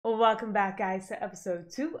Welcome back, guys, to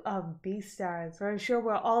episode 2 of Beastars, where I'm sure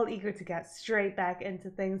we're all eager to get straight back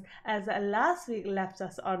into things, as last week left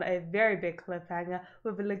us on a very big cliffhanger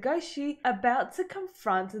with Legoshi about to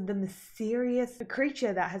confront the mysterious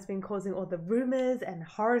creature that has been causing all the rumors and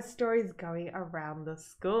horror stories going around the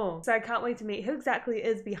school. So I can't wait to meet who exactly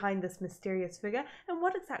is behind this mysterious figure and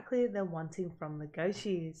what exactly they're wanting from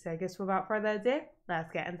Legoshi. So I guess without further ado,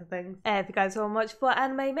 let's get into things. And if you guys want to watch full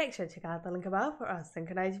anime, make sure to check out the link above for our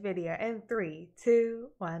synchronized video in 3, 2,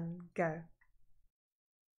 1, go.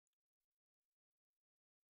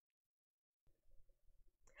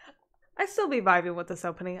 I still be vibing with this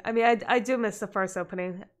opening. I mean, I do miss the first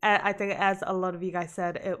opening. I think, as a lot of you guys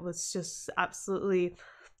said, it was just absolutely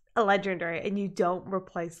legendary, and you don't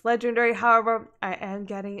replace legendary. However, I am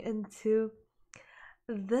getting into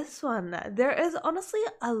this one. There is honestly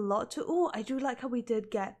a lot to. Oh, I do like how we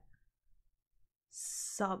did get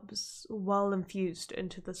subs well infused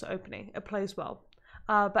into this opening. It plays well.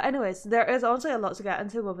 But anyways, there is also a lot to get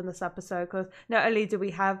into within this episode, because not only do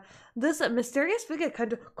we have this mysterious figure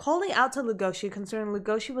kind of calling out to Legoshi, considering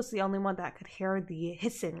Legoshi was the only one that could hear the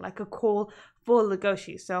hissing, like a call for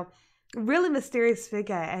Legoshi. So really mysterious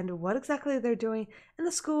figure, and what exactly they're doing in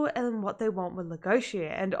the school and what they want with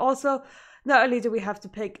Legoshi. And also, not only do we have to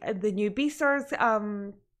pick the new Beastars,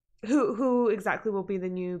 who exactly will be the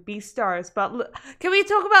new Beastars, but can we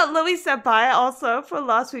talk about Louis Senpai also for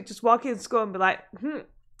last week, just walking in school and be like,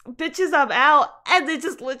 bitches, I'm out, and then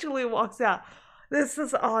just literally walks out. This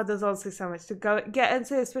is, there's honestly so much to get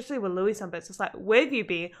into, especially with Louis Senpai. It's just like, where have you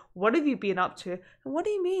been? What have you been up to? And what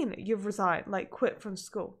do you mean you've resigned, like quit from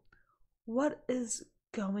school? What is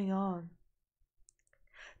going on?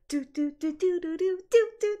 Yeah,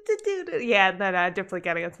 no, I'm definitely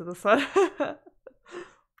getting into this one.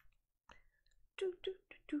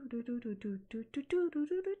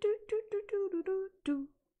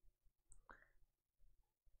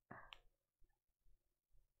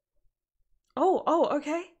 Oh,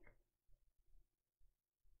 okay.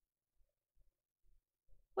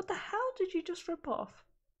 What the hell did you just rip off?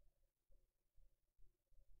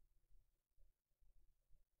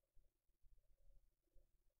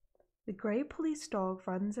 The grey police dog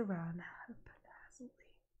runs around haphazardly.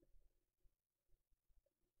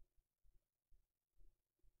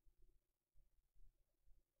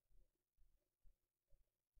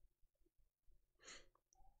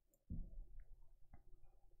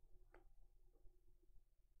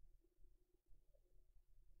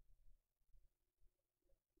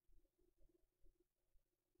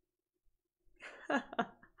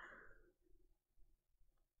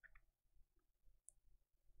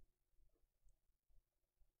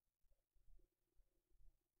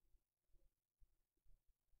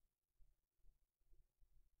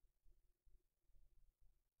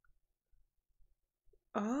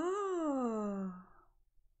 Oh.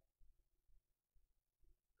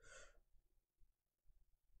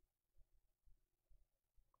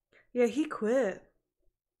 Yeah, he quit.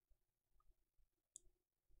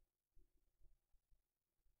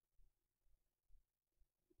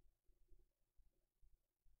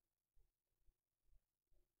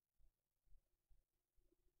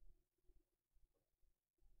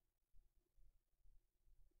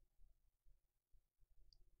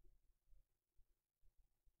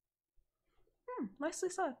 Nicely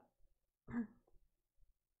said.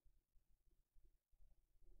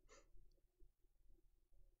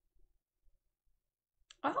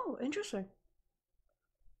 Oh, interesting.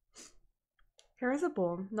 Here is a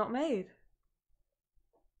born, not made.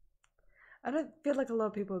 I don't feel like a lot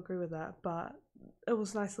of people agree with that, but it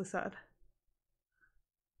was nicely said.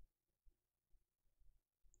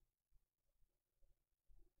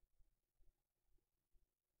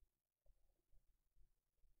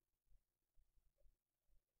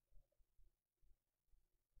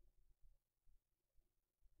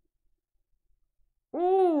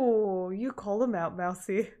 Ooh, you call him out,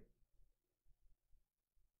 Mousy.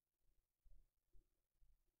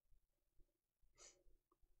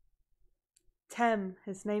 Tem.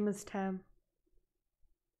 His name is Tem.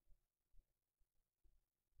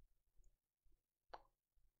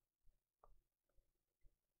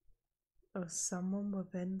 Oh, someone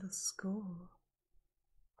within the school.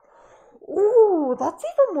 Ooh, that's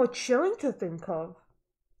even more chilling to think of.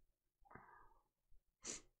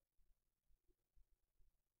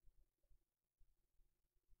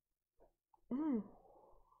 Mm.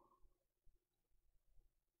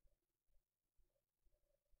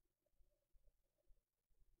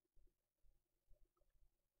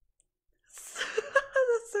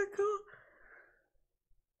 That's so cool.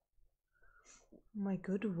 My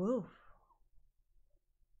good wolf.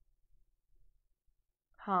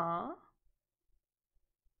 Huh?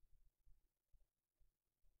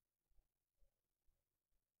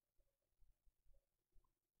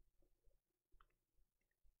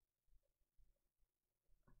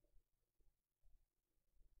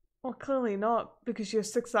 Well, clearly not, because you have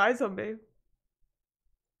 6 eyes on me.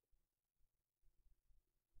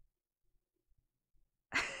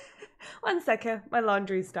 One second, my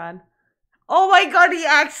laundry's done. Oh my god, he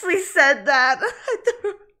actually said that!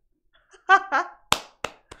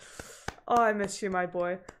 Oh, I miss you, my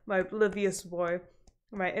boy. My oblivious boy.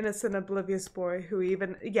 My innocent, oblivious boy who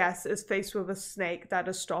even, yes, is faced with a snake that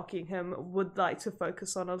is stalking him, would like to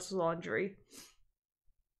focus on his laundry.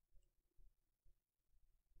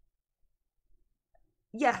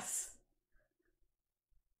 Yes.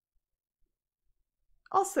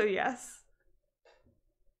 Also, yes.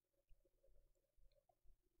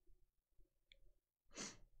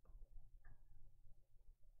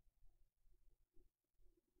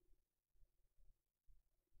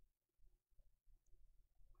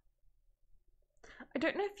 I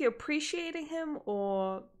don't know if you're appreciating him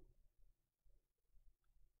or,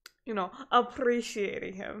 you know,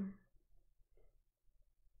 appreciating him.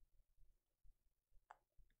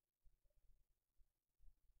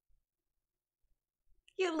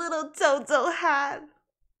 You little Toto hat.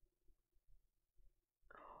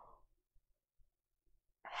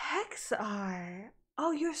 Hex Eye.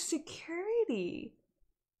 Oh, your security.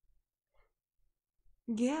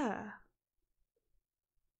 Yeah.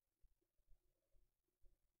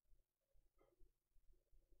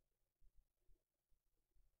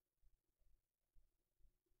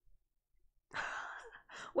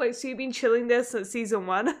 Wait, so you've been chilling there since season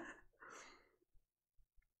 1?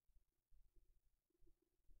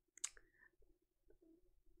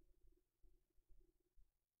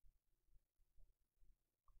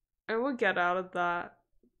 I will get out of that.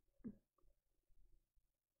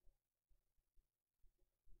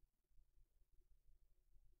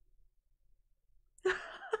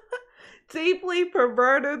 Deeply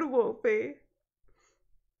perverted Wolfie.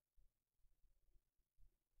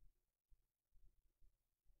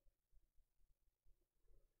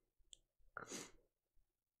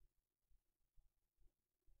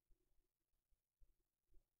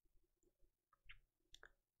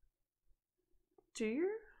 Do you?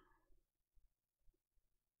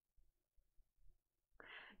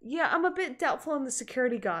 Yeah, I'm a bit doubtful on the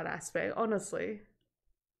security guard aspect, honestly.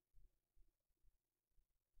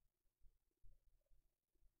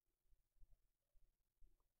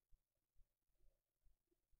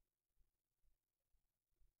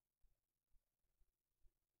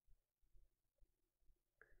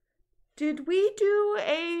 Did we do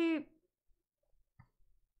a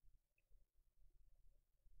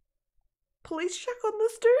police check on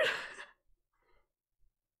this dude?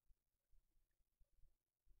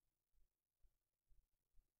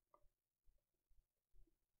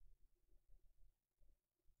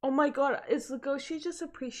 Oh my god, is Legoshi just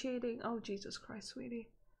appreciating? Oh, Jesus Christ, sweetie.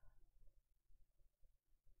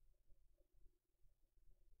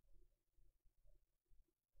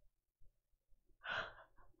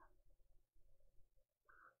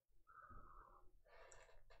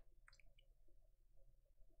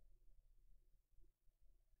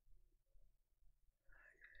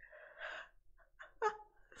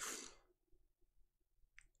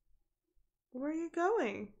 Where are you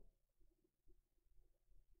going?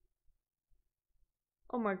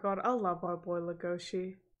 Oh my god, I love our boy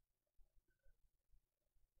Legoshi.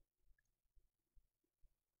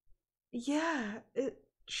 Yeah, it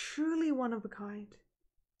truly one of a kind.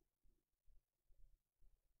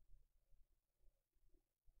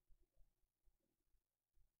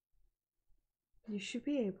 You should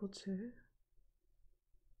be able to.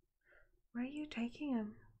 Where are you taking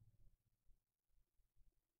him?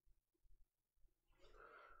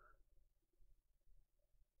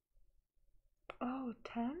 Oh,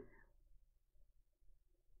 10?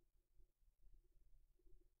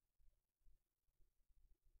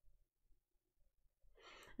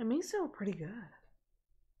 It makes it pretty good.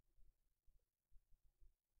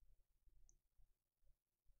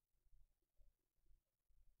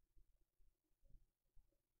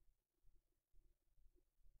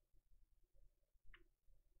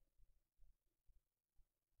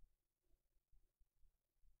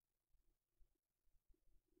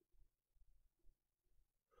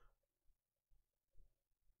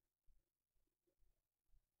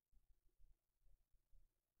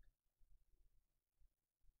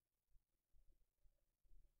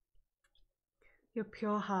 Your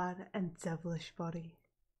pure heart and devilish body.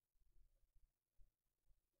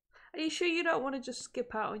 Are you sure you don't want to just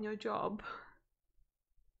skip out on your job?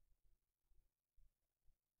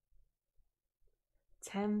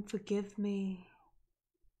 10, forgive me.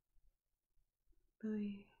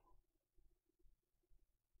 Louis.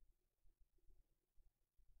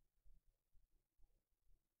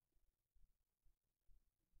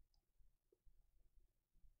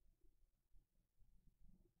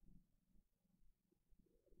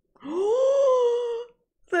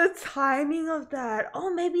 The timing of that.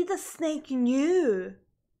 Oh, maybe the snake knew.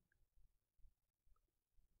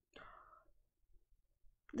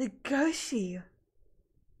 Legoshi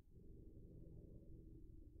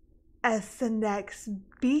as the next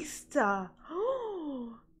Beastar.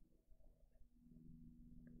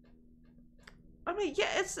 I mean, yeah,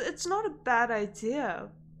 it's not a bad idea,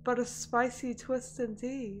 but a spicy twist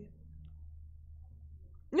indeed.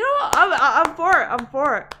 You know what? I'm for it. I'm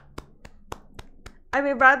for it. I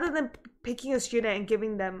mean, rather than picking a student and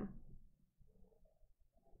giving them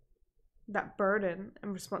that burden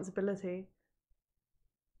and responsibility.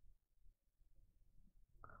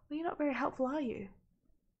 Well, you're not very helpful, are you?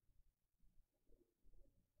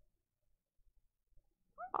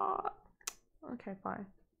 Okay, fine.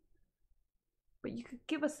 But you could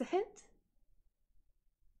give us a hint?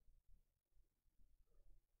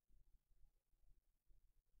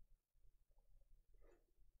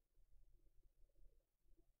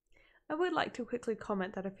 I would like to quickly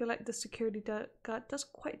comment that I feel like the security guard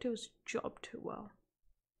doesn't quite do his job too well.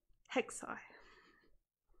 Hexai.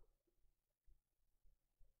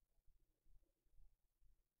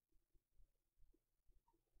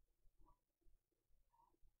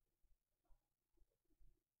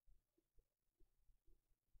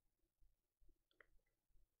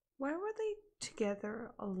 Why were they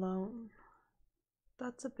together alone?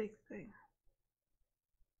 That's a big thing.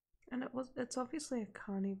 And it's obviously a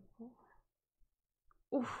carnivore.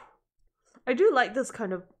 Oof. I do like this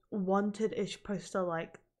kind of wanted-ish poster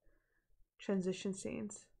like transition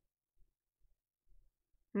scenes.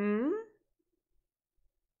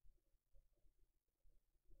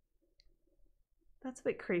 That's a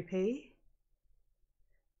bit creepy.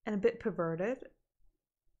 And a bit perverted.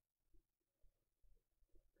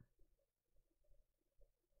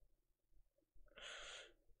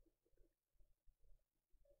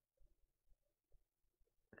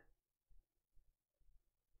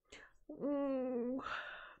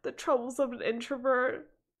 The troubles of an introvert.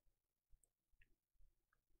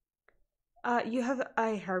 You have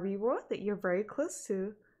a herbivore that you're very close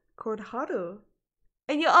to, called Haru.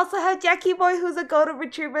 And you also have Jackie Boy, who's a golden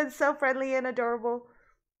retriever and so friendly and adorable.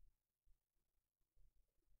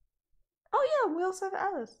 Oh yeah, we also have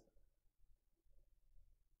Alice.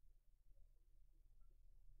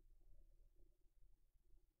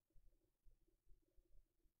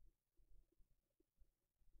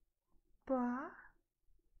 But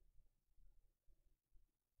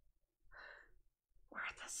where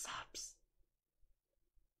are the subs?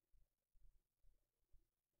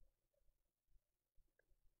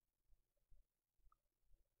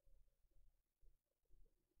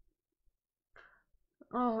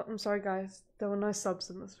 Oh, I'm sorry guys. There were no subs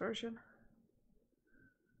in this version.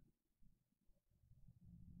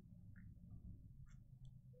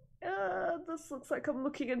 This looks like I'm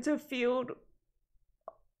looking into a field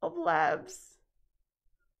of labs.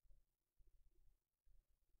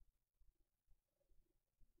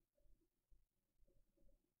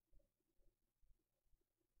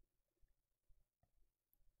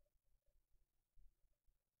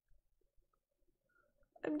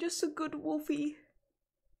 I'm just a good wolfie.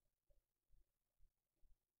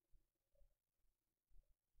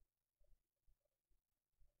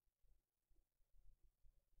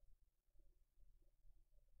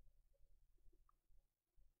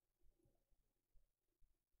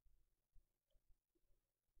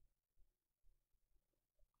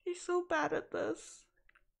 He's so bad at this.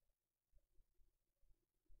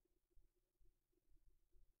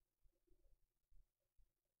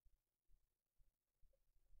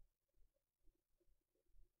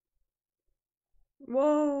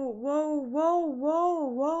 Whoa, whoa, whoa, whoa,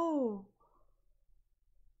 whoa.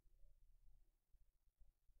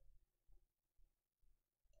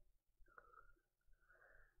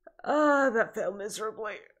 That failed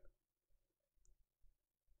miserably.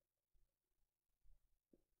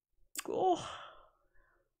 Oh.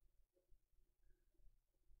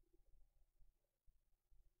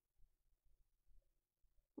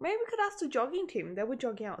 Maybe we could ask the jogging team. They were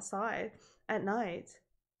jogging outside at night.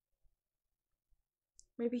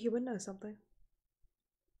 Maybe he would know something.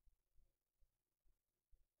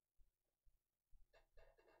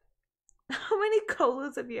 How many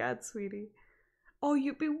colas have you had, sweetie? Oh,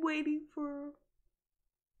 you've been waiting for...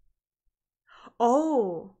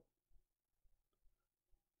 Oh.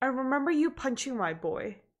 I remember you punching my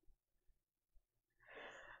boy.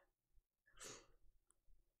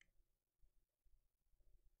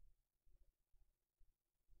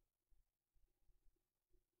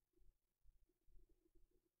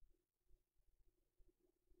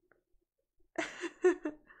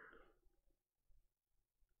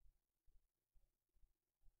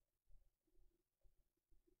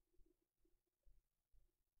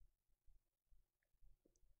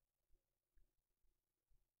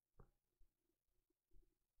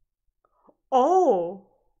 Oh.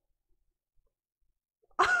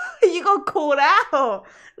 You got called out.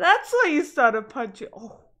 That's why you started punching.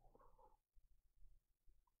 Oh.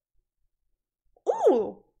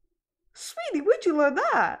 Oh. Sweetie, where'd you learn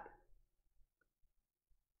that?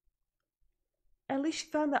 At least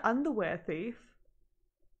you found the underwear thief.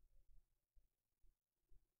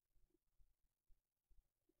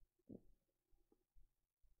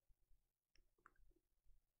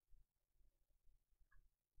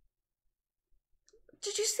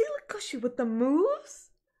 Did you see Legoshi with the moves?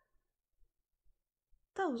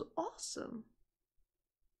 That was awesome.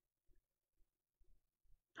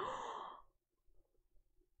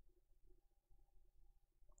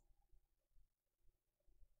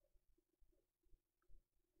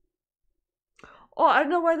 Oh, I don't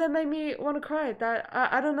know why that made me want to cry. That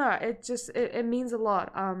I don't know. It just it means a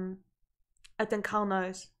lot. I think Carl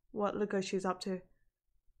knows what Legoshi's up to,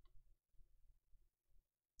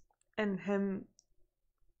 and him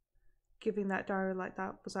giving that diary like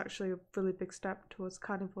that was actually a really big step towards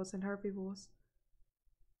carnivores and herbivores.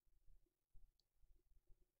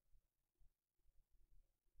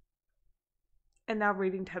 And now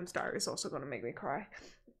reading Tim's diary is also going to make me cry.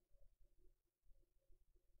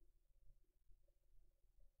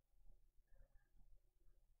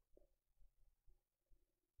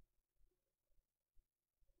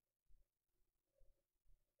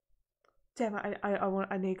 Damn it!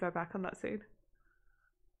 I need to go back on that scene.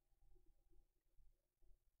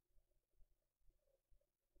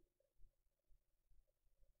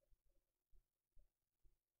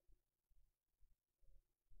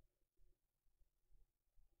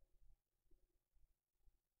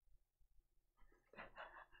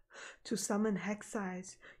 To summon hex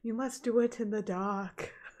eyes, you must do it in the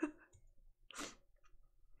dark.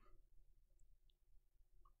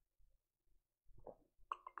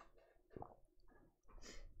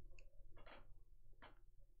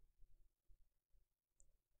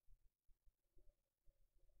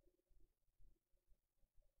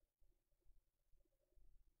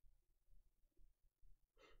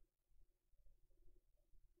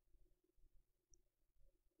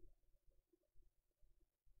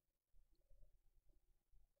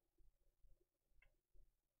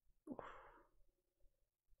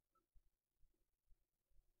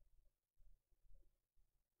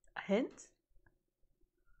 A hint?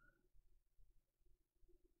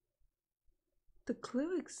 The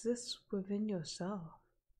clue exists within yourself.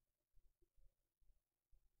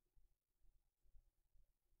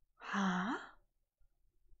 Huh?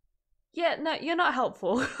 Yeah, no, you're not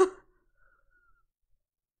helpful.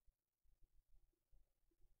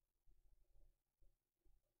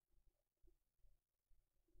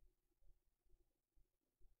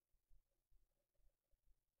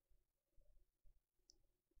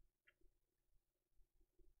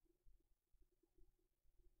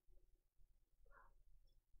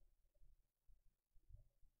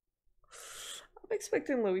 I'm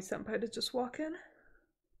expecting Louis Senpai to just walk in.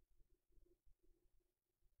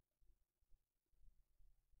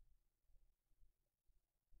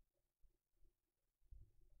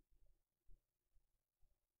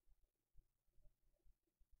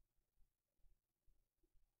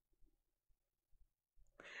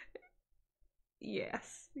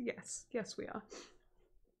 Yes, yes, yes, we are.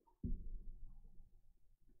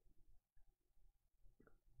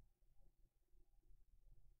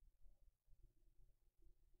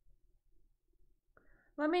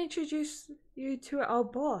 Let me introduce you to our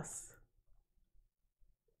boss,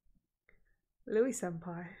 Louis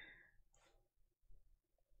Senpai.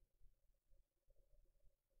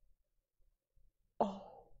 Oh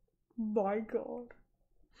my god.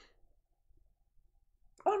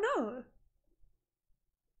 Oh no.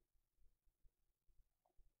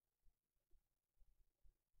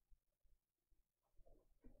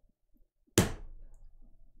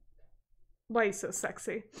 Why are you so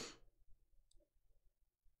sexy?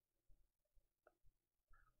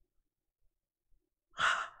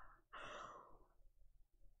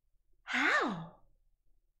 How?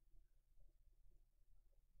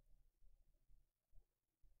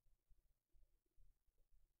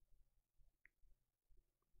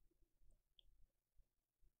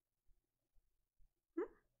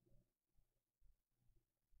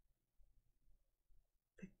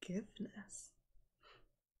 forgiveness.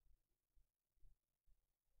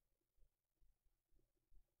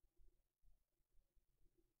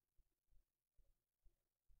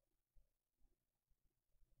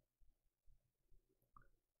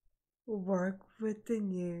 Work with the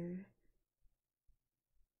new.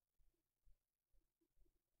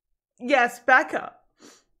 Yes, back up.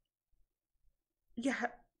 Yeah,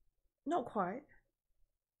 not quite.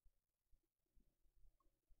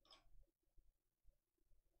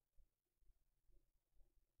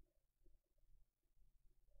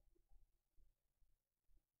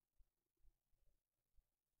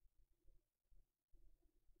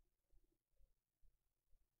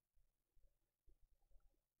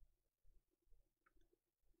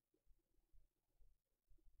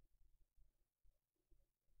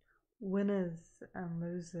 Winners and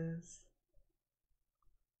losers.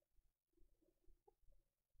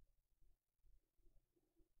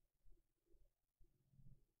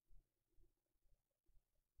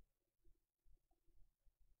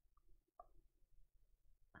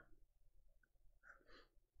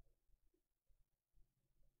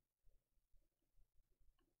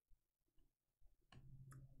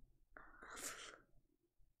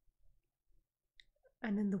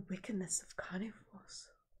 And in the wickedness of carnivores.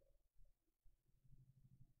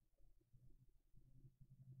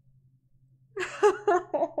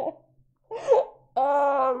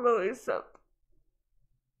 Oh, Louisa.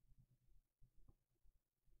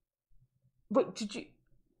 But did you?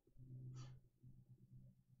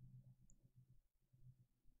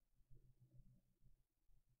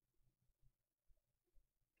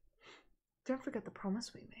 Don't forget the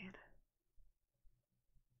promise we made.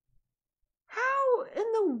 How in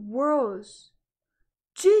the world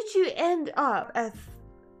did you end up as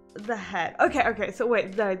the head? Okay, so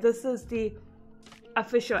wait, no, this is the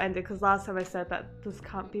official ending, because last time I said that this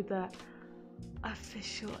can't be the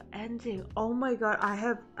official ending. Oh my god, I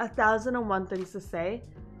have 1,001 things to say,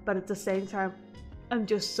 but at the same time, I'm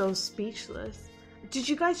just so speechless. Did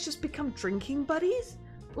you guys just become drinking buddies?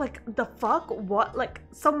 Like, the fuck? What? Like,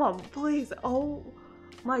 someone, please. Oh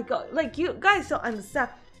my god. Like, you guys don't understand.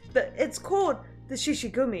 It's called the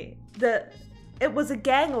Shishigumi. It was a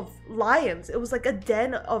gang of lions. It was like a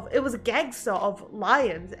it was a gangster of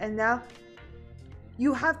lions. And now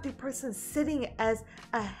you have the person sitting as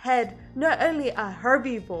a head, not only a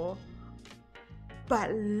herbivore, but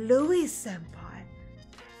Louis senpai.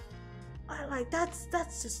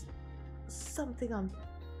 That's just something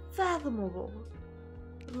unfathomable.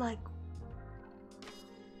 Like,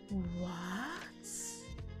 what?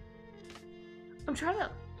 I'm trying to.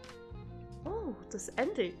 Oh, this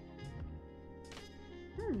ending.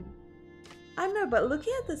 I know, but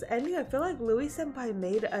looking at this ending, I feel like Louis senpai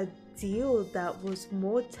made a deal that was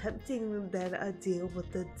more tempting than a deal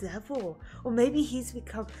with the devil. Or maybe he's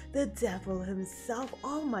become the devil himself.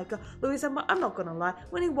 Oh my god. Louis senpai, I'm not gonna lie,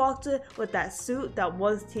 when he walked in with that suit that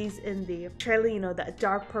was teased in the trailer, you know, that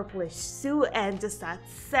dark purplish suit, and just that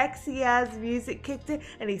sexy ass music kicked in,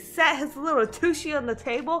 and he set his little tushy on the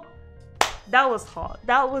table, that was hot.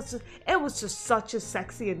 It was just such a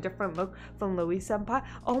sexy and different look from Louis senpai.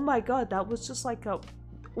 Oh my god, that was just like a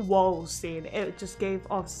whoa scene. It just gave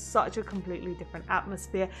off such a completely different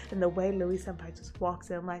atmosphere, and the way Louis senpai just walks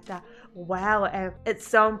in like that, wow. And it's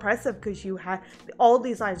so impressive because you had all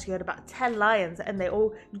these lions. You had about 10 lions, and they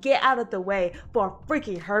all get out of the way for a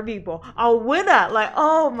freaking herbivore, a winner. Like,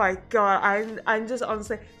 oh my god, I'm just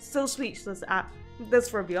honestly so speechless at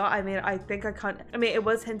this reveal. I mean, it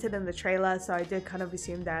was hinted in the trailer, so I did kind of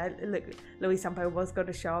assume that Louis senpai was going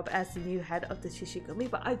to show up as the new head of the Shishigumi,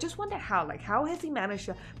 but I just wonder how has he managed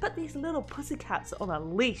to put these little pussycats on a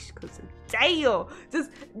leash? Because damn,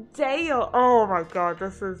 oh my god,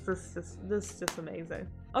 this is just amazing.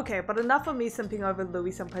 Okay, but enough of me simping over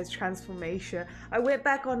Louis senpai's transformation. I went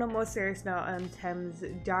back on a more serious note on Tem's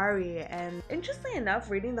diary, and interestingly enough,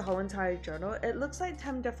 reading the whole entire journal, it looks like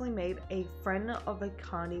Tem definitely made a friend of a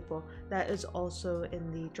carnivore that is also in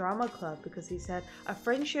the drama club, because he said, "A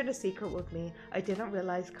friend shared a secret with me. I didn't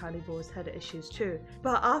realize carnivores had issues too."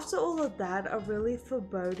 But after all of that, a really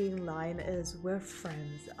foreboding line is, "We're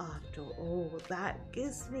friends after all." That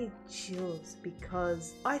gives me chills,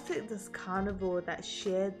 because I think this carnivore that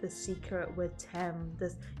shared the secret with Tem,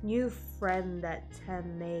 this new friend that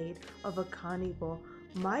Tem made of a carnivore,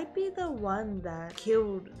 might be the one that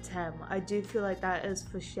killed Tem. I do feel like that is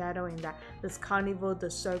foreshadowing that this carnivore,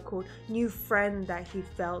 the so-called new friend that he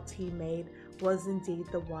felt he made, was indeed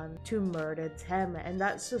the one to murder Tem. And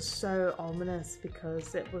that's just so ominous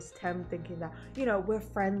because it was Tem thinking that, you know, we're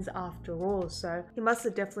friends after all. So he must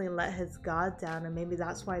have definitely let his guard down, and maybe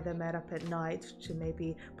that's why they met up at night to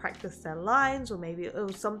maybe practice their lines, or maybe it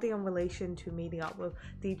was something in relation to meeting up with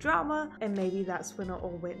the drama, and maybe that's when it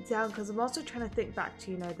all went down. Because I'm also trying to think back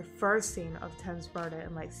to, you know, the first scene of Tem's murder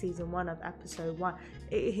in like season 1 of episode 1.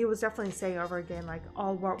 He was definitely saying over again like,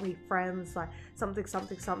 oh, weren't we friends, like something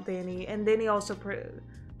something something, and then he also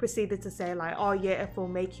proceeded to say like, oh yeah, if it'll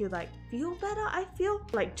make you like feel better, I feel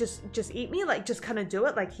like just eat me, like just kind of do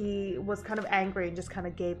it. Like he was kind of angry and just kind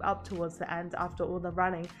of gave up towards the end after all the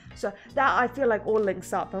running. So that I feel like all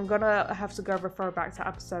links up. I'm gonna have to go refer back to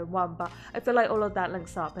episode 1, but I feel like all of that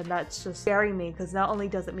links up, and that's just scaring me because not only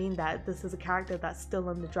does it mean that this is a character that's still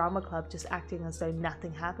in the drama club just acting as though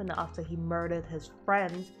nothing happened after he murdered his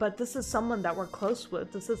friend, but this is someone that we're close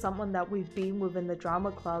with. This is someone that we've been with in the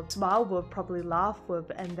drama club, smile with, probably laugh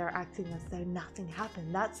with, and they're acting as though nothing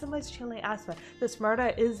happened. That's the most chilling aspect. This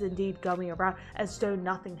murder is indeed going around as though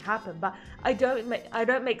nothing happened, but I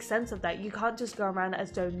don't make sense of that. You can't just go around as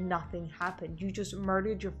though nothing happened. You just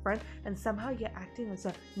murdered your friend and somehow you're acting as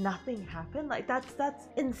though nothing happened. Like that's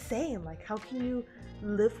insane. Like how can you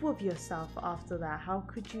live with yourself after that? How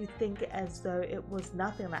could you think as though it was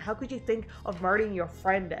nothing? Like how could you think of murdering your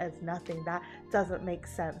friend as nothing? That doesn't make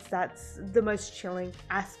sense. That's the most chilling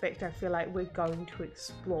aspect I feel like we're going to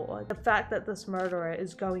explore. The fact that this murderer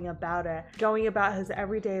is going about his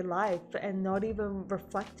everyday life and not even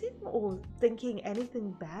reflecting or thinking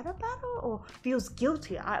anything bad about it, or feels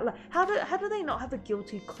guilty. How do they not have a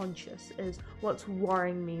guilty conscience is what's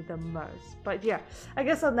worrying me the most. But yeah, I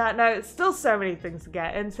guess on that note, still so many things to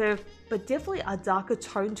get into, but definitely a darker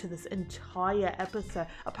tone to this entire episode,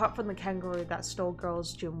 apart from the kangaroo that stole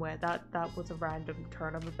girls' gym wear. That was a random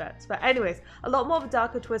turn of events. But anyways, a lot more of a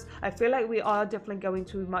darker twist. I feel like we are definitely going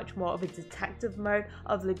to much more of a detective mode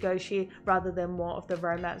of Legoshi rather than more of the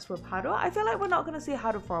romance with Haru. I feel like we're not going to see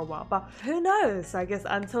Haru for a while, but who knows? I guess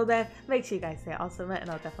until then, make sure you guys stay awesome, and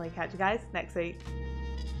I'll definitely catch you guys next week.